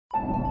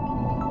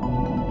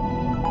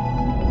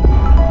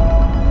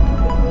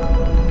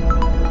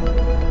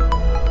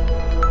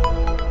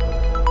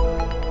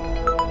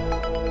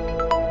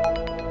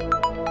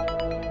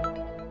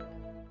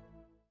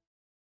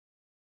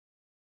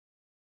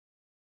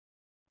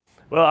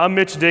Well, I'm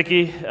Mitch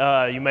Dickey.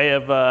 You may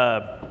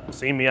have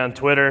seen me on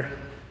Twitter.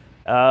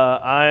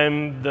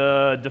 I'm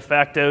the de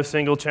facto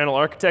single channel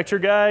architecture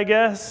guy, I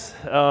guess.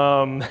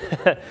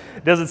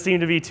 Doesn't seem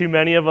to be too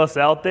many of us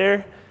out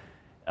there.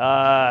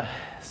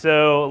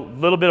 So a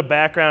little bit of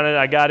background,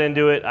 I got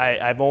into it.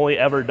 I've only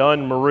ever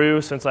done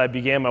Maru since I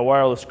began my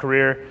wireless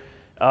career.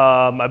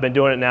 I've been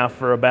doing it now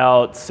for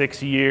about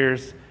 6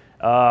 years.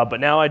 But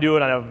now I do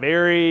it on a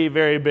very,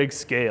 very big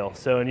scale.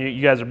 So and you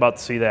guys are about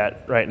to see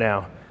that right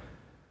now.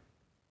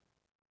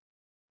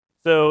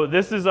 So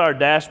this is our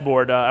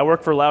dashboard. I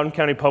work for Loudoun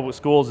County Public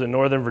Schools in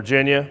Northern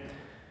Virginia.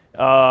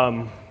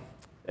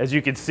 As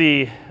you can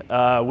see,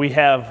 we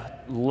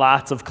have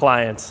lots of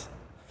clients.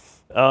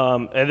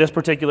 At this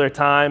particular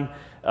time,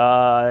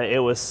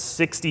 it was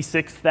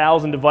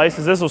 66,000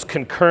 devices. This was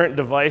concurrent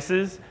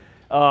devices.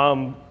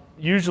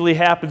 Usually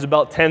happens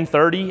about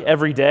 10:30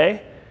 every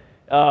day.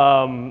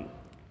 And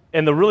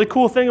the really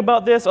cool thing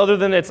about this, other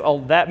than it's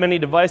that many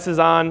devices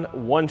on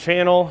one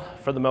channel,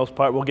 for the most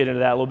part, we'll get into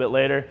that a little bit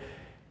later,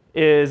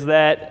 is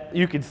that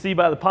you can see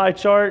by the pie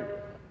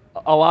chart,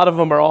 a lot of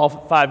them are all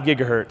 5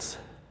 gigahertz.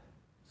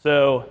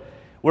 So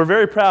we're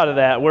very proud of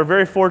that. We're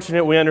very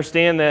fortunate. We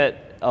understand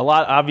that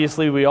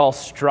obviously we all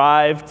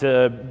strive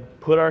to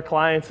put our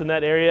clients in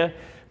that area,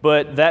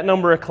 but that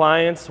number of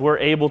clients we're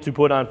able to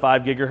put on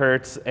 5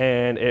 gigahertz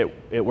and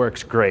it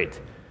works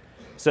great.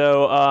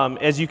 So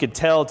as you could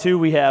tell too,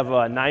 we have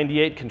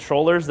 98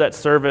 controllers that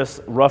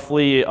service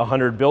roughly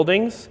 100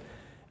 buildings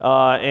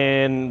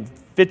and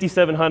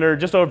 5,700,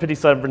 just over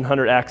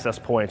 5,700 access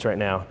points right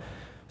now.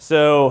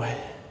 So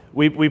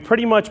we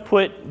pretty much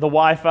put the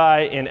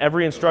Wi-Fi in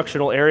every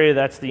instructional area.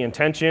 That's the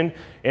intention.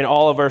 In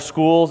all of our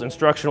schools,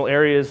 instructional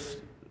areas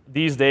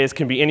these days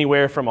can be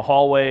anywhere from a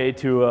hallway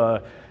to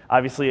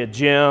obviously a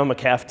gym, a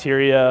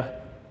cafeteria,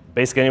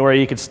 basically anywhere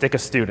you could stick a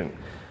student.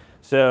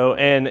 So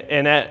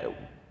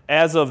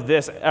as of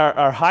this,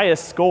 our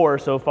highest score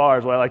so far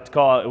is what I like to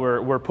call it.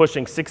 We're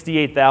pushing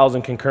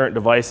 68,000 concurrent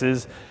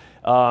devices.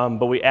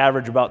 But we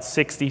average about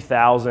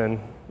 60,000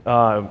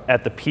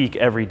 at the peak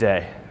every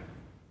day.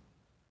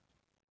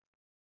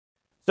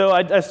 So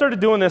I started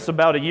doing this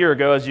about a year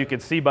ago, as you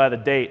can see by the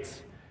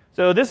dates.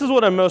 So this is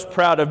what I'm most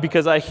proud of,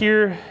 because I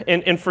hear,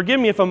 and forgive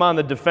me if I'm on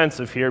the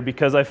defensive here,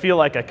 because I feel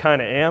like I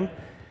kind of am,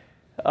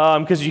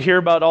 because you hear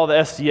about all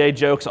the SCA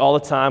jokes all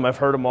the time. I've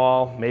heard them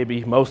all,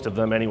 maybe most of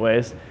them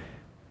anyways.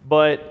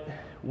 But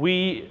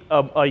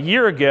a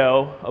year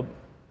ago,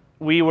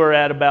 we were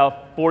at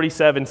about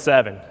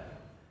 47.7.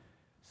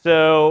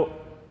 So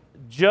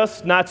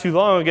just not too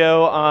long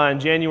ago, on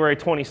January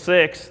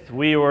 26th,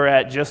 we were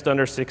at just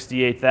under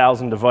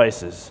 68,000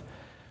 devices.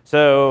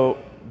 So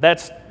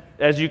that's,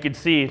 as you can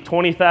see,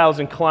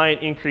 20,000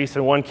 client increase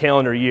in one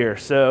calendar year.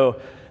 So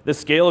the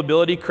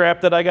scalability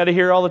crap that I got to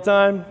hear all the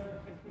time,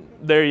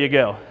 there you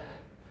go.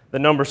 The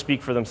numbers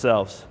speak for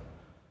themselves.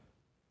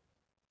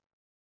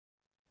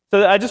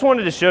 So I just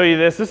wanted to show you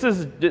this. This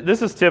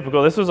is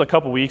typical. This was a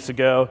couple weeks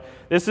ago.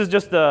 This is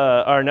just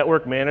our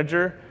network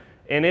manager.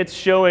 And it's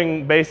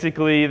showing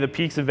basically the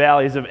peaks and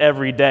valleys of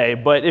every day.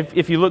 But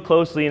if you look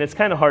closely, and it's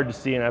kind of hard to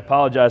see, and I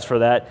apologize for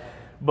that,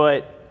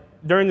 but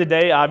during the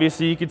day,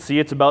 obviously, you can see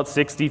it's about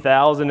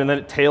 60,000, and then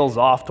it tails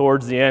off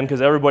towards the end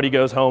because everybody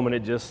goes home and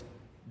it just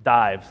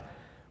dives.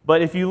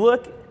 But if you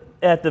look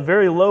at the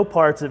very low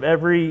parts of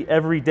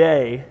every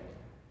day,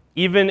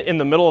 even in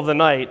the middle of the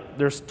night,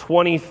 there's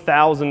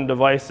 20,000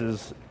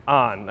 devices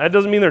on. That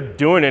doesn't mean they're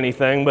doing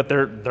anything, but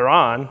they're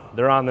on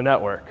the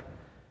network.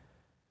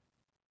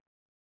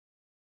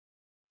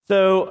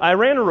 So I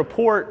ran a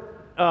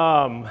report,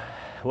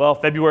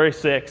 February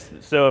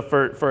 6th, so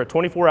for a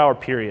 24-hour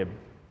period.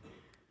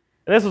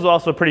 And this was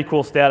also a pretty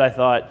cool stat, I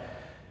thought.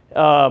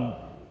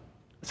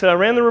 So I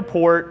ran the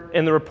report,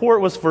 and the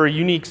report was for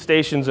unique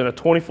stations in a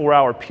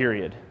 24-hour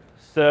period.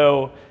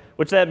 So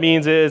what that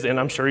means is, and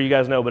I'm sure you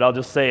guys know, but I'll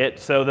just say it,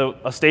 so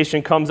a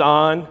station comes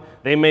on,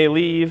 they may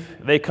leave,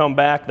 they come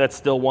back, that's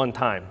still one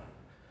time.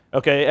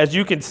 Okay, as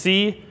you can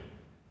see,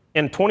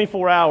 in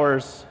 24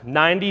 hours,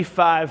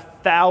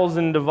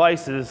 95,000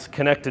 devices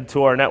connected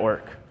to our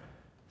network.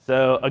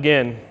 So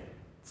again,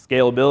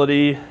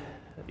 scalability,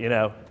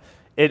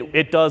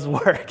 it does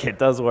work. It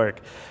does work.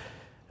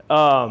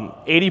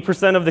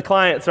 80% of the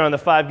clients are on the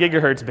 5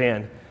 gigahertz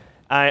band.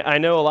 I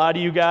know a lot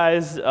of you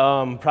guys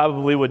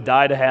probably would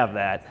die to have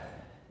that.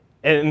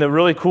 And the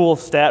really cool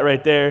stat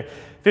right there,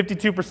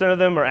 52% of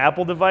them are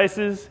Apple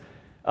devices.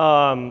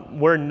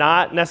 We're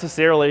not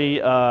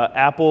necessarily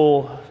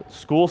Apple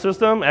school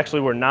system.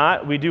 Actually, we're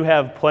not. We do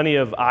have plenty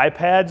of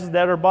iPads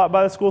that are bought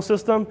by the school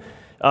system.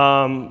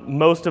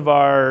 Most of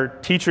our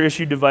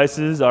teacher-issued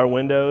devices are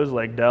Windows,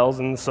 like Dells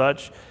and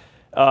such.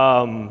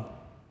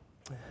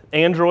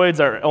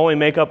 Androids only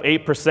make up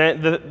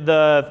 8%.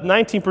 The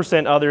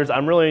 19% others,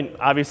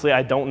 obviously,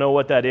 I don't know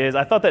what that is.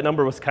 I thought that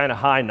number was kind of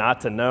high not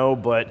to know,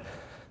 but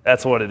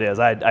that's what it is.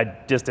 I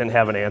just didn't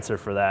have an answer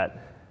for that.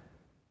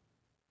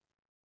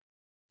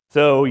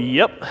 So,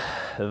 yep,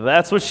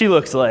 that's what she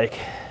looks like.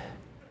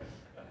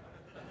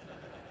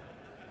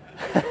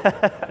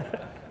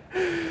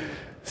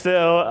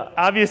 So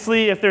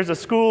obviously, if there's a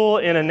school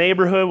in a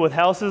neighborhood with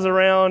houses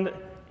around,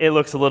 it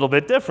looks a little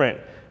bit different.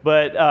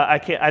 But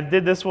I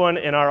did this one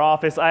in our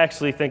office. I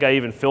actually think I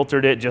even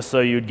filtered it just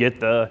so you'd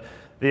get the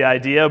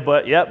idea.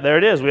 But yep, there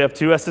it is. We have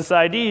two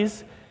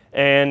SSIDs,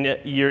 and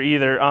you're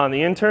either on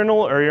the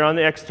internal or you're on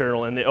the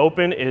external. And the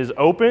open is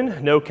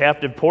open, no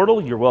captive portal.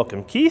 You're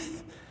welcome,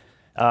 Keith.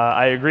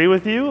 I agree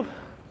with you.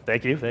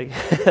 Thank you.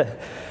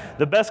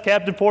 The best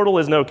captive portal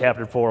is no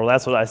captive portal.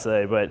 That's what I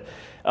say. But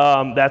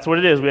that's what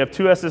it is. We have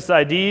two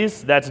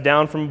SSIDs. That's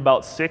down from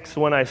about 6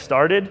 when I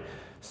started.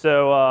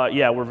 So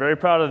yeah, we're very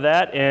proud of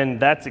that, and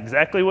that's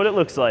exactly what it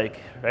looks like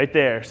right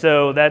there.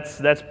 So that's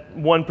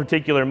one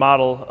particular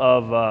model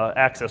of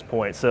access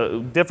point.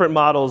 So different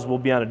models will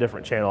be on a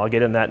different channel. I'll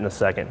get into that in a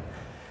second.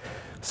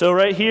 So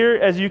right here,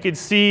 as you can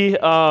see,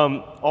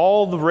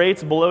 all the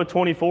rates below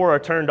 24 are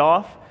turned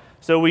off.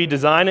 So we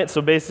design it so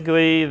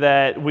basically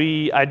that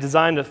I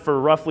designed it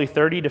for roughly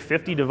 30 to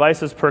 50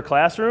 devices per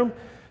classroom.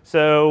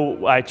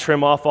 So I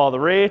trim off all the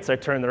rates, I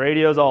turn the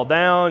radios all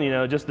down,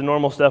 just the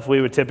normal stuff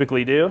we would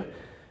typically do.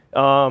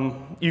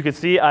 You can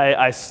see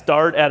I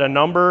start at a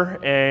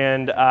number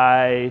and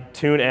I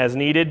tune as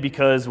needed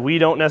because we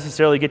don't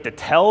necessarily get to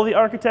tell the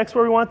architects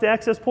where we want the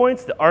access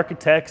points. The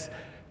architects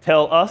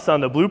tell us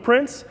on the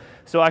blueprints.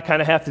 So I kind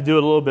of have to do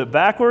it a little bit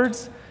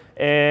backwards.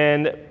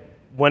 And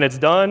when it's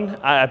done,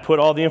 I put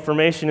all the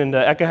information into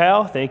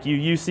Ekahau. Thank you,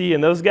 UC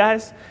and those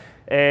guys.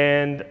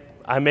 And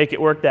I make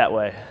it work that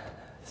way.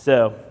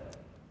 So,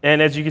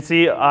 and as you can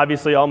see,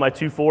 obviously all my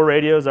 2.4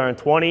 radios are in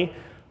 20.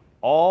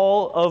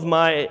 All of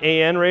my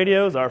AN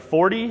radios are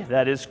 40.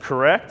 That is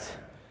correct.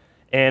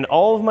 And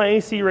all of my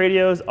AC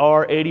radios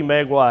are 80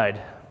 meg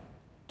wide.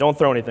 Don't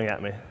throw anything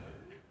at me.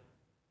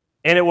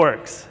 And it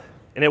works.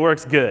 And it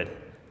works good.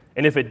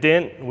 And if it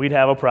didn't, we'd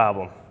have a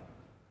problem.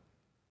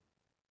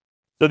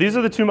 So these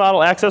are the two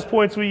model access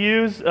points we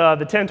use. The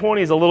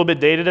 1020 is a little bit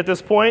dated at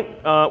this point.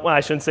 Well,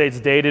 I shouldn't say it's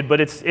dated, but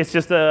it's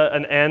just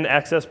an N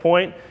access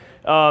point.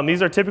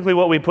 These are typically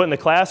what we put in the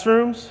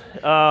classrooms,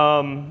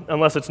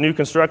 unless it's new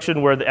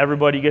construction where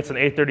everybody gets an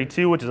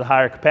 832, which is a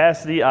higher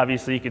capacity.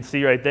 Obviously, you can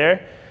see right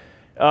there.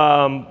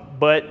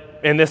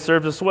 And this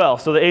serves us well.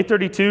 So the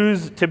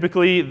 832s,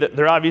 typically,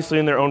 they're obviously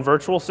in their own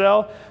virtual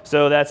cell.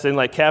 So that's in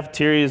like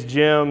cafeterias,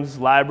 gyms,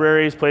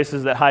 libraries,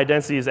 places that high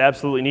density is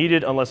absolutely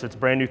needed, unless it's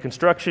brand new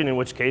construction, in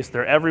which case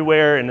they're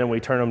everywhere, and then we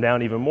turn them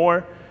down even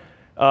more.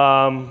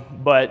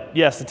 But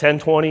yes, the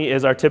 1020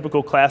 is our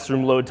typical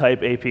classroom load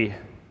type AP.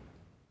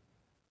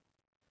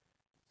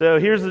 So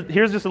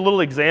here's just a little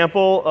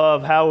example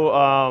of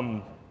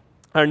how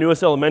our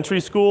newest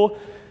elementary school,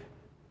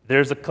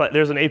 there's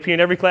an AP in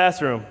every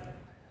classroom.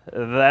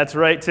 That's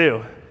right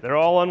too. They're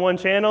all on one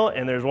channel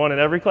and there's one in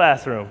every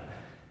classroom.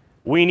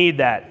 We need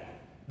that.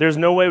 There's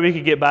no way we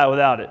could get by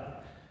without it.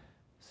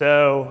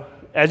 So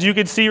as you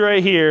can see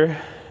right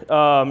here,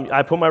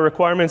 I put my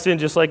requirements in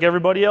just like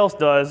everybody else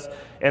does,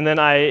 and then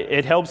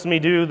it helps me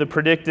do the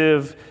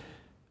predictive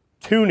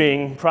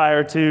tuning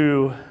prior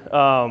to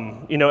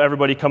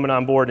everybody coming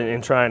on board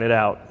and trying it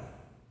out.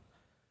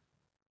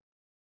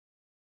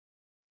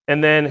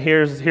 And then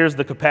here's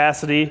the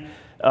capacity,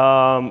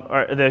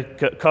 or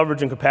the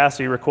coverage and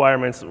capacity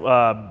requirements,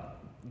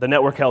 the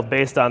network health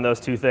based on those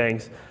two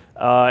things.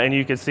 And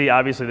you can see,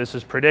 obviously, this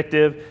is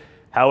predictive.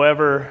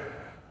 However,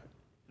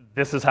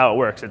 this is how it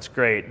works. It's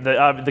great.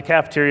 The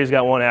cafeteria's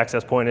got one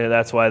access point in it.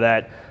 That's why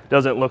that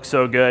doesn't look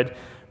so good.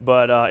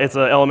 But it's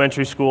an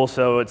elementary school,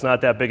 so it's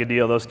not that big a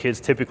deal. Those kids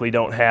typically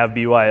don't have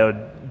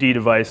BYOD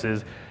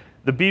devices.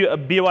 The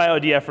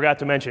BYOD, I forgot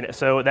to mention,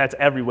 so that's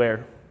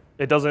everywhere.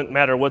 It doesn't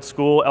matter what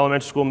school,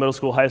 elementary school, middle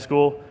school, high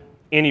school,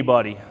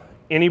 anybody.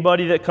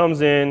 Anybody that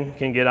comes in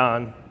can get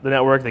on the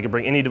network. They can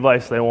bring any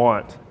device they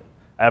want.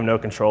 I have no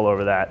control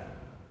over that.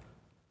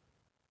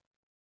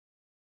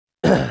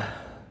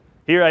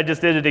 Here I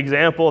just did an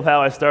example of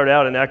how I started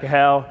out in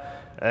Ekahau.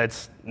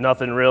 It's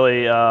nothing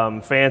really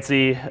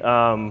fancy.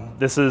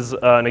 This is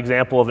an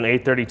example of an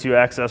 832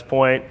 access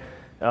point.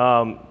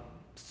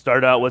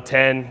 Started out with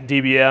 10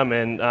 dBm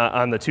and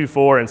on the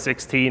 2.4 and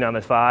 16 on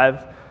the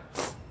 5.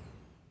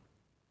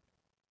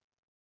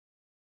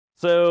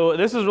 So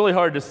this is really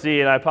hard to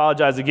see, and I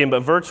apologize again,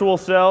 but virtual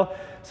cell.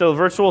 So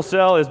virtual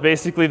cell is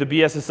basically the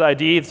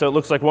BSSID, so it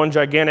looks like one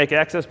gigantic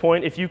access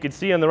point. If you could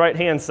see on the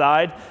right-hand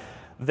side,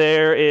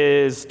 there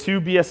is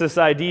 2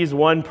 BSSIDs,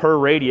 1 per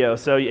radio,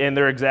 and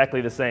they're exactly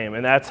the same.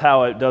 And that's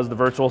how it does the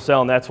virtual cell,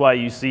 and that's why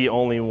you see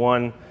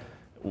only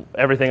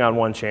everything on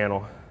one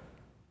channel.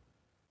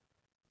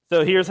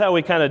 So here's how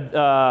we kind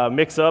of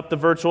mix up the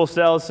virtual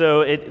cells.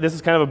 So this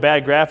is kind of a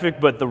bad graphic,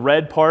 but the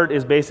red part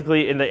is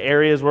basically in the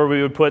areas where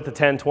we would put the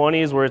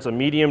 1020s, where it's a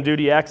medium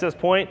duty access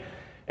point.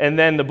 And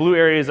then the blue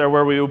areas are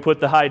where we would put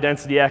the high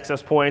density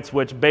access points,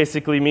 which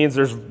basically means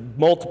there's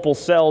multiple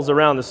cells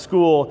around the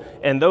school,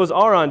 and those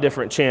are on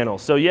different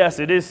channels. So yes,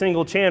 it is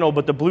single channel,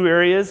 but the blue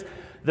areas,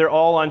 they're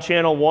all on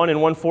channel 1 and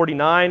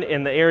 149,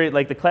 and the area,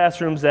 like the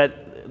classrooms that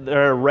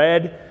are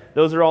red,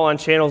 those are all on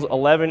channels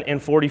 11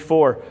 and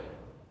 44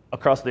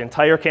 across the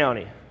entire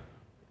county.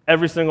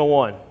 Every single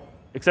one,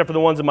 except for the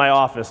ones in my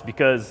office,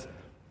 because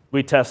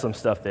we test some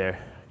stuff there.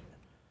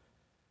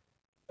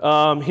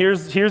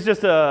 Here's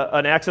just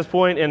an access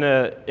point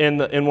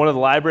in one of the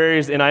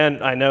libraries, and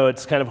I know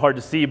it's kind of hard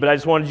to see, but I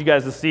just wanted you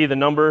guys to see the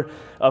number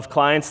of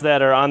clients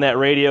that are on that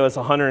radio. It's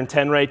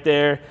 110 right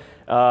there.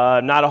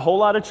 Not a whole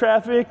lot of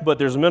traffic, but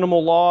there's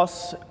minimal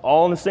loss,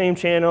 all on the same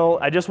channel.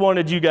 I just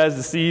wanted you guys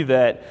to see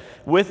that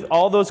with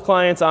all those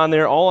clients on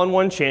there, all on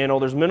one channel,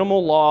 there's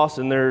minimal loss,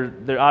 and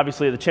they're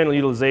obviously the channel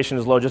utilization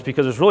is low just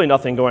because there's really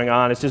nothing going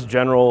on. It's just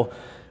general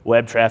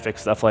web traffic,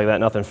 stuff like that,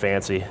 nothing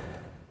fancy.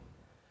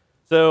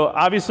 So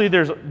obviously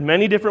there's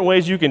many different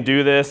ways you can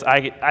do this.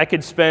 I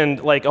could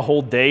spend like a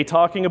whole day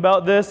talking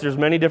about this. There's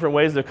many different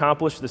ways to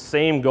accomplish the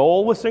same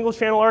goal with single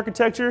channel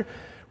architecture.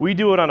 We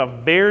do it on a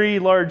very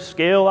large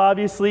scale,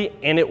 obviously,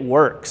 and it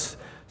works.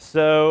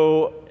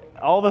 So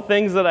all the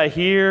things that I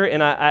hear,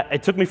 and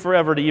it took me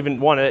forever to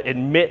even want to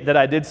admit that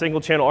I did single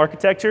channel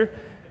architecture.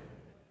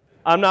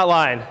 I'm not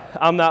lying.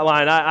 I'm not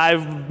lying.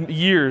 I've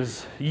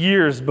years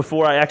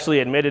before I actually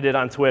admitted it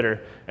on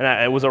Twitter,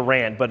 and it was a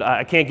rant, but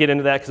I can't get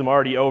into that because I'm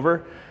already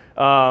over.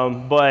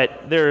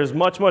 But there's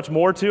much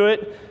more to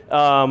it.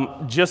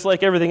 Just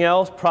like everything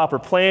else, proper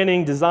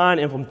planning, design,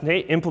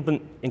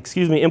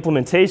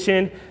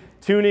 implementation,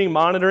 tuning,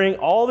 monitoring,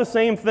 all the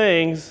same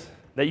things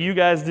that you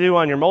guys do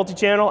on your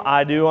multi-channel,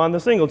 I do on the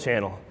single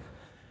channel.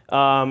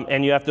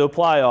 And you have to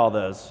apply all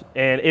those.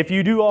 And if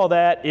you do all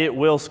that, it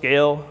will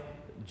scale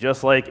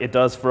just like it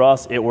does for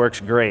us. It works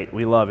great.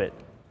 We love it.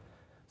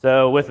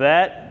 So with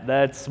that,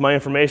 that's my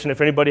information. If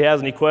anybody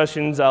has any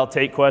questions, I'll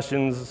take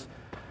questions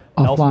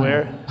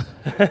elsewhere.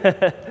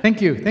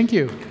 Thank you. Thank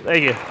you.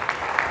 Thank you.